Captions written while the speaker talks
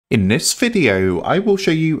In this video, I will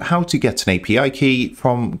show you how to get an API key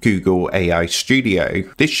from Google AI Studio.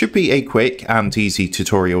 This should be a quick and easy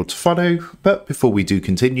tutorial to follow, but before we do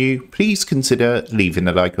continue, please consider leaving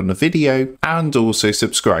a like on the video and also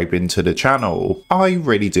subscribing to the channel. I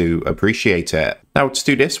really do appreciate it. Now to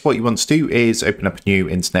do this, what you want to do is open up a new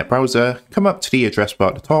internet browser, come up to the address bar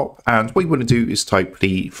at the top, and what you want to do is type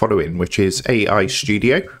the following, which is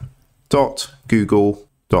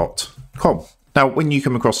aistudio.google.com. Now, when you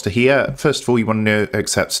come across to here, first of all, you want to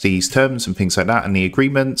accept these terms and things like that and the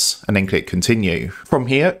agreements, and then click continue. From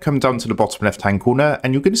here, come down to the bottom left-hand corner,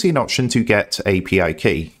 and you're going to see an option to get API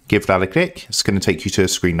key. Give that a click. It's going to take you to a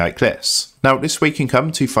screen like this. Now, this way you can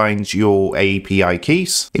come to find your API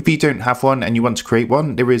keys. If you don't have one and you want to create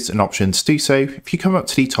one, there is an option to do so. If you come up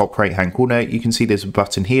to the top right-hand corner, you can see there's a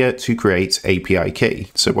button here to create API key.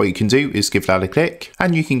 So what you can do is give that a click,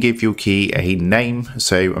 and you can give your key a name.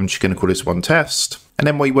 So I'm just going to call this one test. And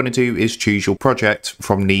then what you want to do is choose your project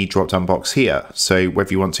from the drop-down box here. So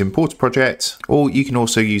whether you want to import a project, or you can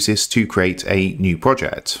also use this to create a new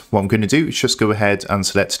project. What I'm going to do is just go ahead and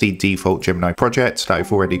select the default Gemini project that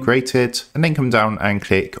I've already created, and then come down and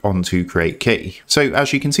click onto create key. So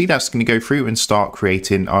as you can see, that's going to go through and start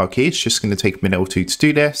creating our key. It's just going to take a minute or two to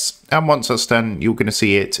do this. And once that's done, you're going to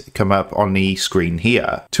see it come up on the screen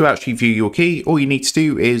here. To actually view your key, all you need to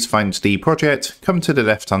do is find the project, come to the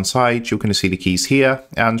left-hand side, you're going to see the keys here.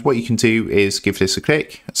 And what you can do is give this a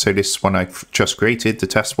click. So this one I've just created, the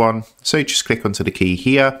test one. So just click onto the key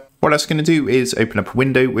here. What that's going to do is open up a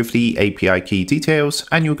window with the API key details,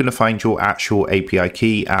 and you're going to find your actual API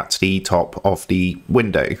key at the top of the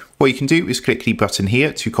window. What you can do is click the button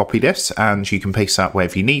here to copy this, and you can paste that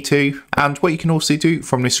wherever you need to. And what you can also do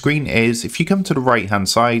from this screen is if you come to the right hand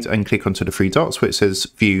side and click onto the three dots where it says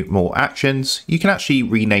view more actions, you can actually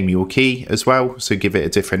rename your key as well. So give it a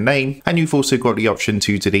different name, and you've also got the option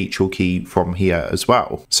to delete your key from here as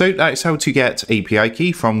well. So that is how to get API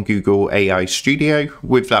key from Google AI Studio.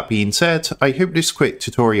 With that being said, I hope this quick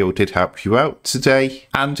tutorial did help you out today.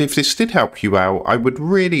 And if this did help you out, I would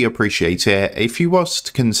really appreciate it if you was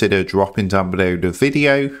to consider dropping down below the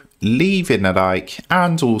video, leaving a like,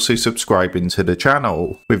 and also subscribing to the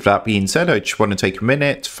channel. With that being said, I just want to take a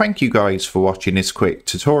minute. Thank you guys for watching this quick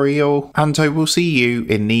tutorial, and I will see you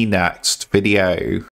in the next video.